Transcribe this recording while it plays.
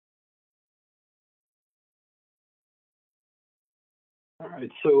All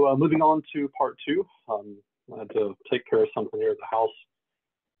right, so moving on to part two. I had to take care of something here at the house.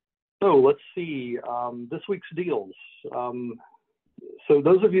 So let's see, this week's deals. So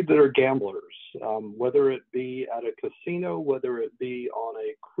those of you that are gamblers, whether it be at a casino, whether it be on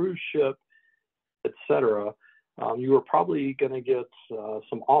a cruise ship, etc., you are probably going to get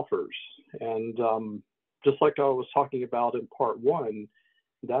some offers. And just like I was talking about in part one,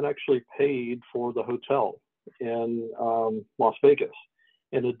 that actually paid for the hotel in Las Vegas.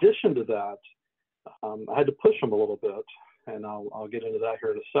 In addition to that, I had to push them a little bit, and I'll get into that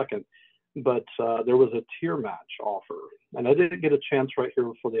here in a second. But there was a tier match offer, and I didn't get a chance right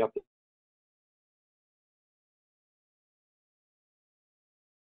here for the episode.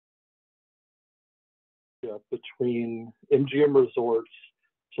 Between MGM Resorts,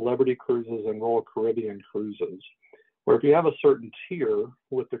 Celebrity Cruises, and Royal Caribbean Cruises, where if you have a certain tier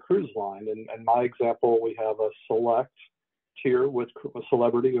with the cruise line, and in my example, we have a select tier with a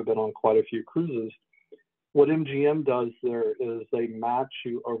Celebrity who've been on quite a few cruises. What MGM does there is they match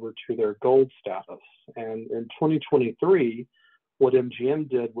you over to their gold status. And in 2023, what MGM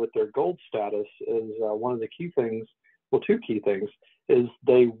did with their gold status is one of the key things, well, two key things, is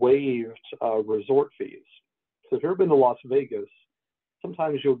they waived resort fees. So if you've ever been to Las Vegas,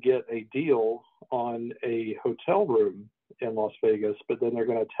 sometimes you'll get a deal on a hotel room in Las Vegas, but then they're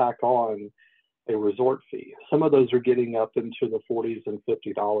going to tack on a resort fee. Some of those are getting up into the $40s and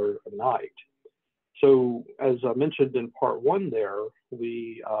 $50 a night. So as I mentioned in part one there,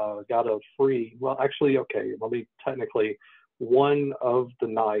 we got a free, well, actually, okay, let me technically, one of the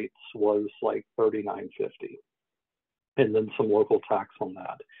nights was like $39.50, and then some local tax on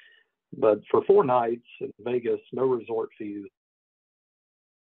that. But for 4 nights in Vegas, no resort fees.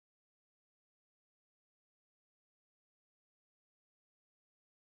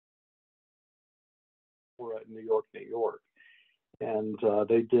 We're at New York, New York. And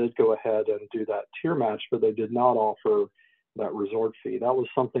they did go ahead and do that tier match, but they did not offer that resort fee. That was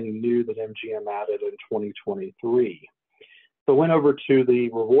something new that MGM added in 2023. So I went over to the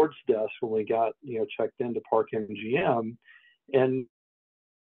rewards desk when we got, checked into Park MGM, and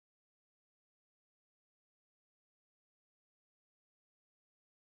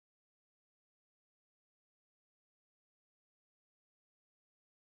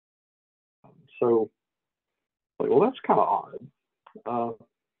so, like, well, that's kind of odd.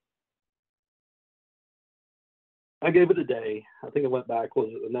 I gave it a day. I think it went back, was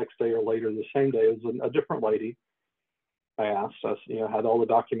it the next day or later, the same day. It was a different lady. I asked, had all the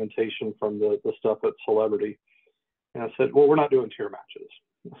documentation from the stuff at Celebrity. And I said, well, we're not doing tier matches.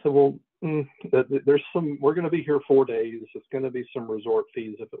 I said, well, we're going to be here 4 days. It's going to be some resort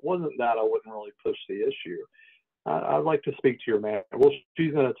fees. If it wasn't that, I wouldn't really push the issue. I'd like to speak to your manager. Well,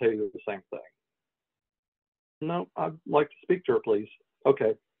 she's going to tell you the same thing. No, I'd like to speak to her, please.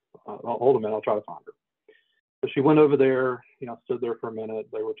 Okay, hold a minute. I'll try to find her. So she went over there, stood there for a minute.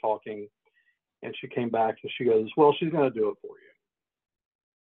 They were talking, and she came back and she goes, well, she's going to do it for you.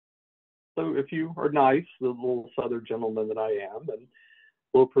 So if you are nice, the little Southern gentleman that I am, and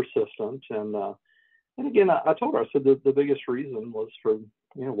a little persistent, and again, I told her, I said the biggest reason was for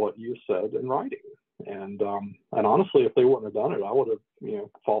what you said in writing, and honestly, if they wouldn't have done it, I would have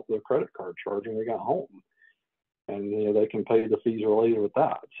fought the credit card charge when we got home, and they can pay the fees related with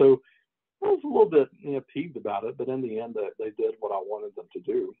that. So I was a little bit peeved about it, but in the end, they did what I wanted them to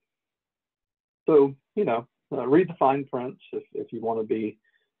do. So read the fine prints if you want to be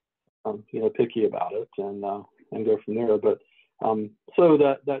picky about it, and go from there. But so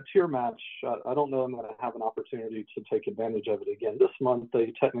that tier match, I don't know I'm going to have an opportunity to take advantage of it again this month.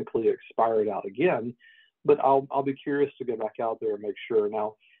 They technically expired out again, but I'll be curious to go back out there and make sure.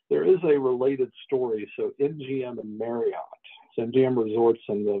 Now there is a related story. So MGM and Marriott, so MGM Resorts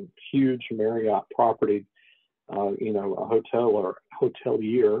and the huge Marriott property, a hotel or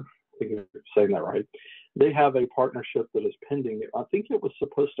hotelier, I think I'm saying that right. They have a partnership that is pending. I think it was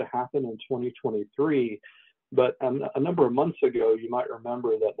supposed to happen in 2023, but a number of months ago, you might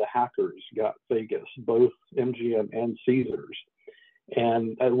remember that the hackers got Vegas, both MGM and Caesars.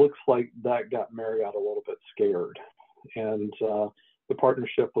 And it looks like that got Marriott a little bit scared. And the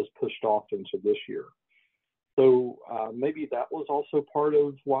partnership was pushed off into this year. So maybe that was also part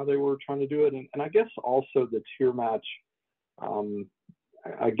of why they were trying to do it. And I guess also the tier match,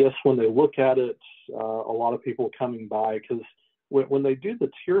 I guess when they look at it, a lot of people coming by, because when they do the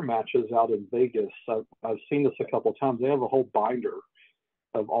tier matches out in Vegas, I've seen this a couple of times, they have a whole binder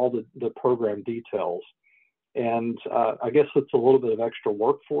of all the program details. And I guess it's a little bit of extra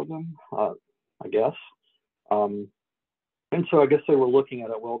work for them, I guess. And so I guess they were looking at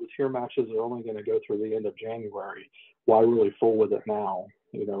it, well, the tier matches are only going to go through the end of January. Why really fool with it now,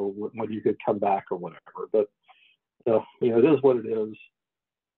 when you could come back or whatever. But, it is what it is.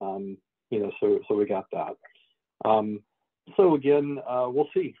 So we got that. So again, we'll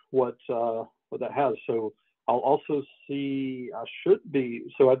see what that has. So I'll also see,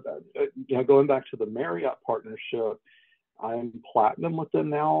 going back to the Marriott partnership, I'm platinum with them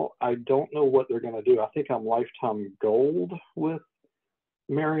now. I don't know what they're going to do. I think I'm lifetime gold with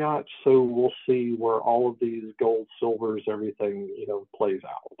Marriott. So we'll see where all of these gold, silvers, everything, plays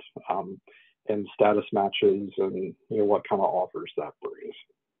out, and status matches and, what kind of offers that brings.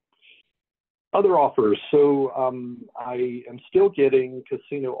 Other offers. So I am still getting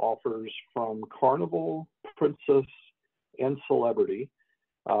casino offers from Carnival, Princess, and Celebrity.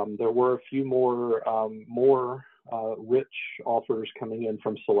 There were a few more rich offers coming in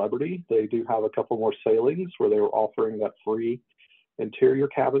from Celebrity. They do have a couple more sailings where they were offering that free interior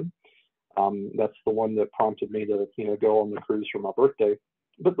cabin. That's the one that prompted me to go on the cruise for my birthday.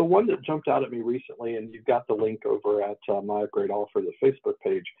 But the one that jumped out at me recently, and you've got the link over at my Great Offer, the Facebook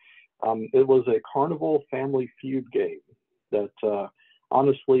page. It was a Carnival Family Feud game that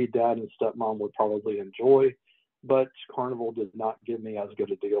honestly Dad and Stepmom would probably enjoy, but Carnival did not give me as good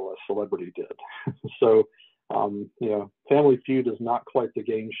a deal as Celebrity did. So, Family Feud is not quite the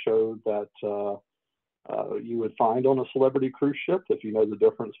game show that you would find on a Celebrity cruise ship, if you know the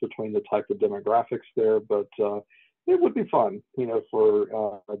difference between the type of demographics there, but it would be fun,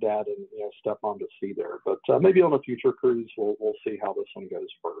 for a dad and stepmom to see there. But maybe on a future cruise, we'll see how this one goes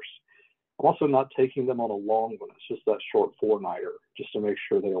first. I'm also not taking them on a long one. It's just that short 4-nighter, just to make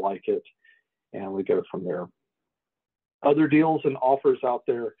sure they like it, and we go from there. Other deals and offers out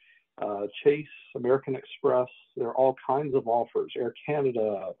there: Chase, American Express. There are all kinds of offers. Air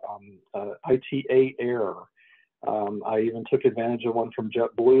Canada, ITA Air. I even took advantage of one from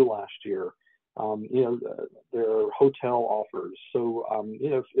JetBlue last year. There are hotel offers. So,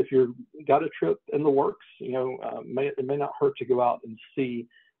 if you've got a trip in the works, it may not hurt to go out and see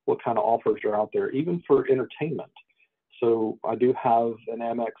what kind of offers are out there, even for entertainment. So I do have an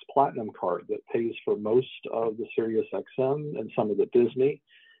Amex Platinum card that pays for most of the Sirius XM and some of the Disney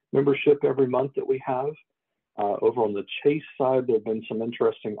membership every month that we have. Over on the Chase side, there have been some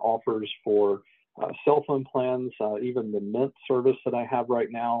interesting offers for cell phone plans. Even the Mint service that I have right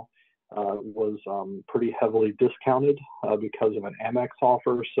now was pretty heavily discounted because of an Amex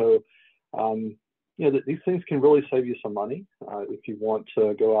offer. So, these things can really save you some money if you want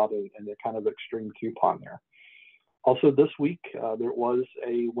to go out and a kind of extreme coupon there. Also, this week, there was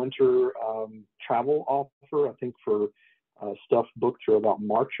a winter travel offer, I think, for stuff booked through about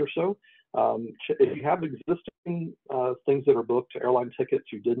March or so. If you have existing things that are booked, airline tickets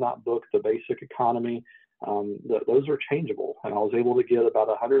you did not book, the basic economy, those are changeable. And I was able to get about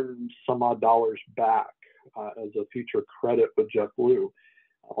 $100 and some odd back as a future credit with JetBlue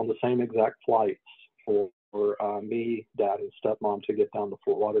on the same exact flights for me, Dad, and Stepmom to get down to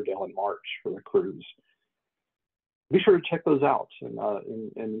Fort Lauderdale in March for the cruise. Be sure to check those out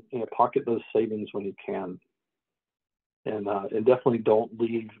and pocket those savings when you can. And definitely don't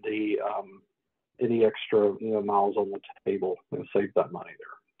leave the any extra miles on the table and save that money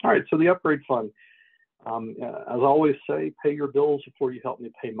there. All right, so the upgrade fund. As I always say, pay your bills before you help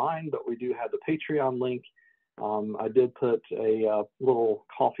me pay mine, but we do have the Patreon link. I did put a little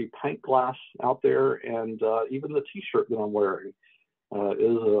coffee pint glass out there, and even the t-shirt that I'm wearing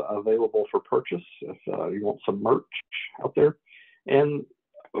is available for purchase if you want some merch out there. And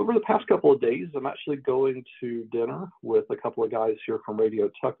over the past couple of days, I'm actually going to dinner with a couple of guys here from Radio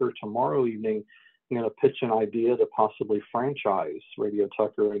Tucker. Tomorrow evening, I'm going to pitch an idea to possibly franchise Radio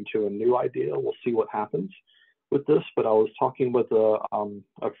Tucker into a new idea. We'll see what happens with this, but I was talking with a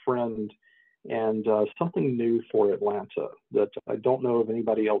friend, and something new for Atlanta that I don't know if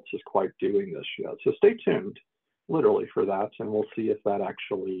anybody else is quite doing this yet. So stay tuned, literally, for that, and we'll see if that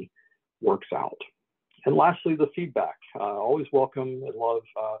actually works out. And lastly, the feedback. Always welcome and love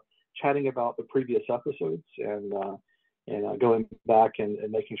chatting about the previous episodes and going back and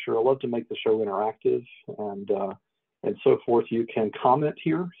making sure. I love to make the show interactive and so forth. You can comment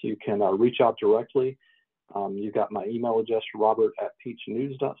here. You can reach out directly. You've got my email address,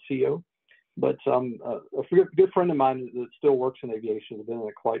 robert@peachnews.co. But a good friend of mine that still works in aviation, has been in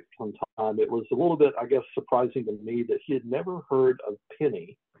it quite some time. It was a little bit, I guess, surprising to me that he had never heard of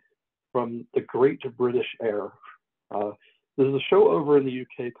Penny from the Great British Air. There's a show over in the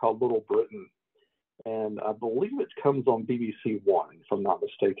UK called Little Britain, and I believe it comes on BBC One, if I'm not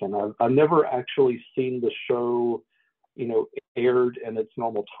mistaken. I've never actually seen the show aired in its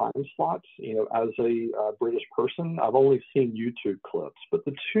normal time slots. As a British person, I've only seen YouTube clips, but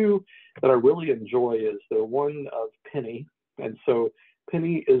the two that I really enjoy is the one of Penny. And so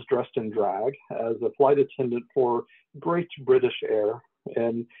Penny is dressed in drag as a flight attendant for Great British Air.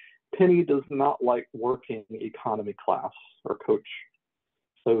 And Penny does not like working economy class or coach.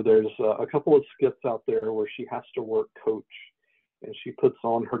 So there's a couple of skits out there where she has to work coach, and she puts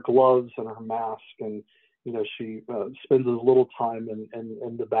on her gloves and her mask, and she spends as little time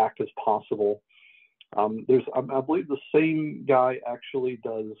in the back as possible. I believe the same guy actually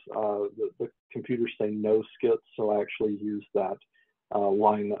does the Computer Say No skits, so I actually use that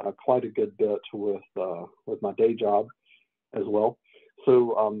line quite a good bit with my day job as well.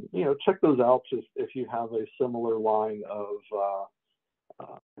 So check those out if you have a similar line of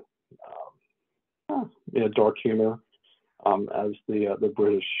dark humor as the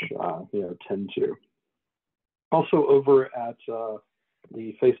British tend to. Also over at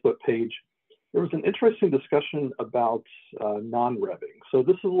the Facebook page, there was an interesting discussion about non-revving. So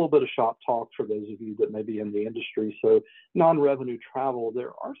this is a little bit of shop talk for those of you that may be in the industry. So non-revenue travel,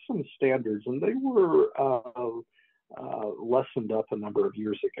 there are some standards, and they were lessened up a number of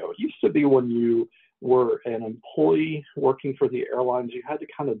years ago. It used to be when you were an employee working for the airlines, you had to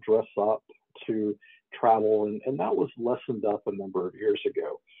kind of dress up to travel, and that was lessened up a number of years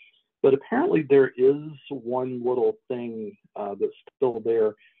ago. But apparently there is one little thing that's still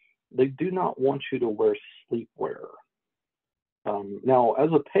there. They do not want you to wear sleepwear. Now, as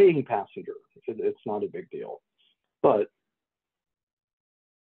a paying passenger, it's not a big deal. But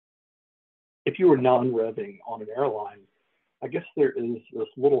if you were non-revving on an airline, I guess there is this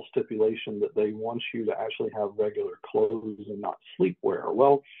little stipulation that they want you to actually have regular clothes and not sleepwear.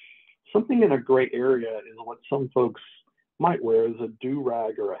 Well, something in a gray area is what some folks might wear is a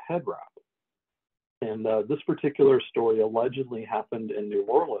durag or a head wrap. And this particular story allegedly happened in New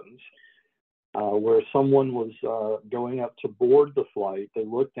Orleans, where someone was going up to board the flight. They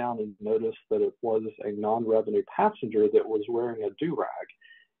looked down and noticed that it was a non-revenue passenger that was wearing a durag.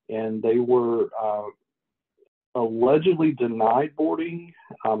 And they were allegedly denied boarding.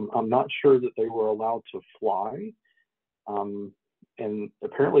 I'm not sure that they were allowed to fly. And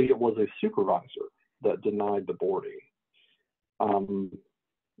apparently it was a supervisor that denied the boarding,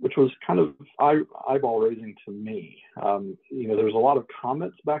 which was kind of eyeball raising to me. There's a lot of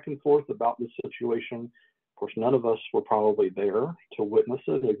comments back and forth about this situation. Of course, none of us were probably there to witness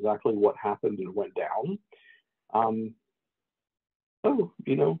it, exactly what happened and went down. So,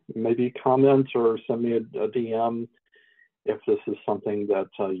 maybe comment or send me a DM if this is something that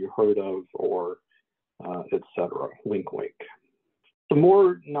you heard of, or etc. Wink, wink. Some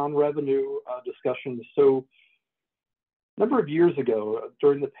more non-revenue discussions. So a number of years ago,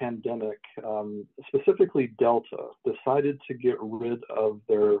 during the pandemic, specifically Delta decided to get rid of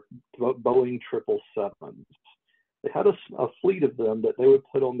their Boeing 777s. They had a fleet of them that they would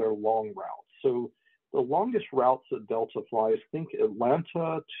put on their long routes. So the longest routes that Delta flies, think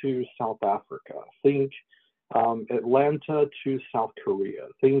Atlanta to South Africa, think Atlanta to South Korea,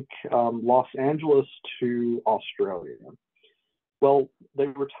 think Los Angeles to Australia. Well, they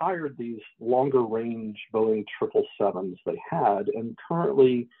retired these longer range Boeing 777s they had, and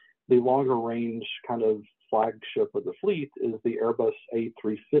currently the longer range kind of flagship of the fleet is the Airbus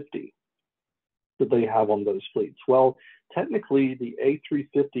A350 that they have on those fleets. Well, technically the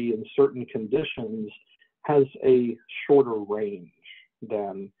A350 in certain conditions has a shorter range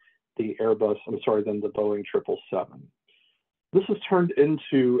than the Boeing 777. This has turned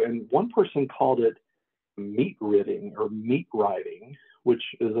into, and one person called it meatridding or meat riding, which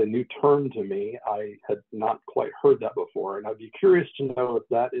is a new term to me. I had not quite heard that before, and I'd be curious to know if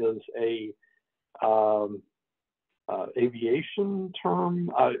that is a aviation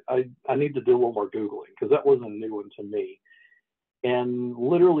term. I need to do a little more Googling because that was a new one to me. And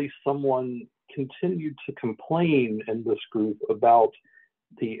literally someone continued to complain in this group about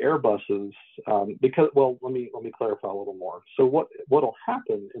the Airbuses because, well, let me clarify a little more. So what'll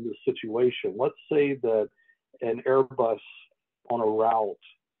happen in this situation? Let's say that an Airbus on a route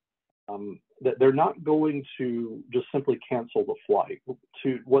that they're not going to just simply cancel the flight.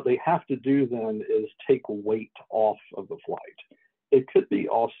 What they have to do then is take weight off of the flight. It could be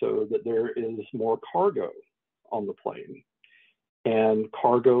also that there is more cargo on the plane, and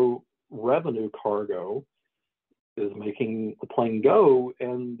revenue cargo is making the plane go,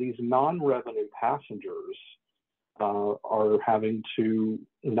 and these non-revenue passengers are having to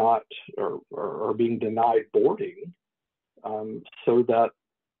not or being denied boarding so that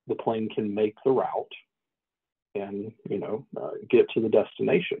the plane can make the route and get to the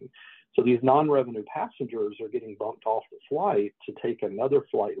destination. So these non-revenue passengers are getting bumped off the flight to take another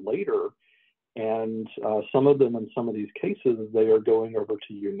flight later. And some of them, in some of these cases, they are going over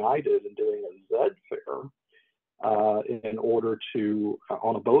to United and doing a Z fare in order to,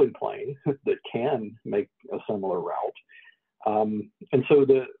 on a Boeing plane that can make a similar route. And so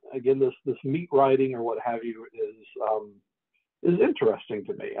again, this meat riding or what have you is interesting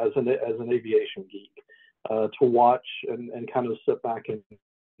to me as an aviation geek, to watch and kind of sit back and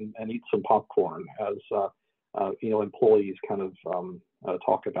eat some popcorn as employees kind of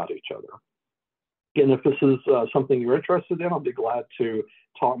talk about each other. Again, if this is something you're interested in, I'll be glad to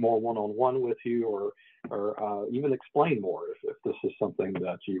talk more one-on-one with you, or even explain more if this is something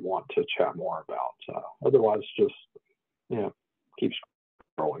that you want to chat more about. Otherwise, just keep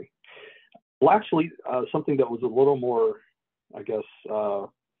scrolling. Well, actually, something that was a little more, I guess,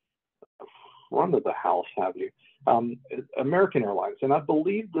 run of the house, have you? American Airlines, and I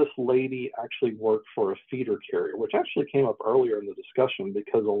believe this lady actually worked for a feeder carrier, which actually came up earlier in the discussion,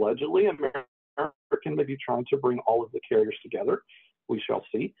 because allegedly American may be trying to bring all of the carriers together. We shall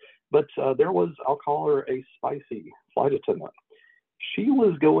see. But there was, I'll call her a spicy flight attendant. She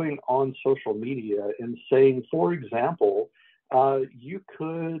was going on social media and saying, for example, you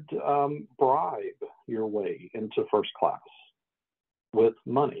could bribe your way into first class with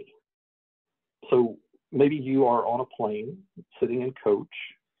money. So maybe you are on a plane sitting in coach,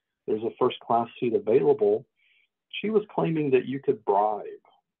 there's a first class seat available. She was claiming that you could bribe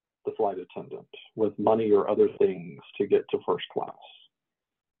the flight attendant with money or other things to get to first class.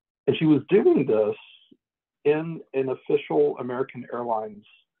 And she was doing this in an official American Airlines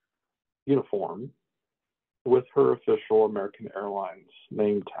uniform with her official American Airlines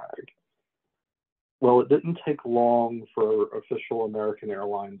name tag. Well, it didn't take long for official American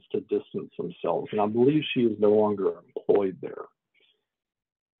Airlines to distance themselves, and I believe she is no longer employed there.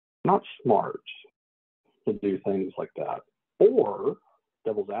 Not smart to do things like that. Or,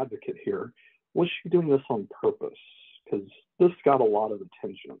 devil's advocate here, was she doing this on purpose? Because this got a lot of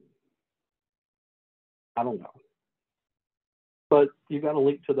attention. I don't know. But you got a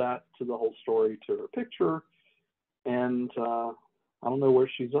link to that, to the whole story, to her picture, and I don't know where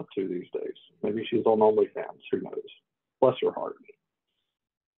she's up to these days. Maybe she's on OnlyFans, who knows? Bless her heart.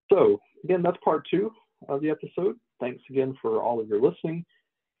 So, again, that's part 2 of the episode. Thanks again for all of your listening.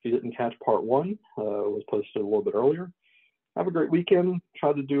 If you didn't catch part 1, it was posted a little bit earlier. Have a great weekend.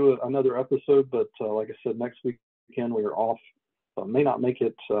 Try to do another episode, but like I said, next weekend we are off. May not make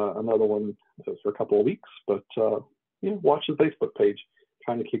it another one for a couple of weeks, but watch the Facebook page.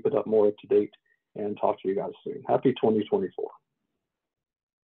 Trying to keep it up more up to date and talk to you guys soon. Happy 2024.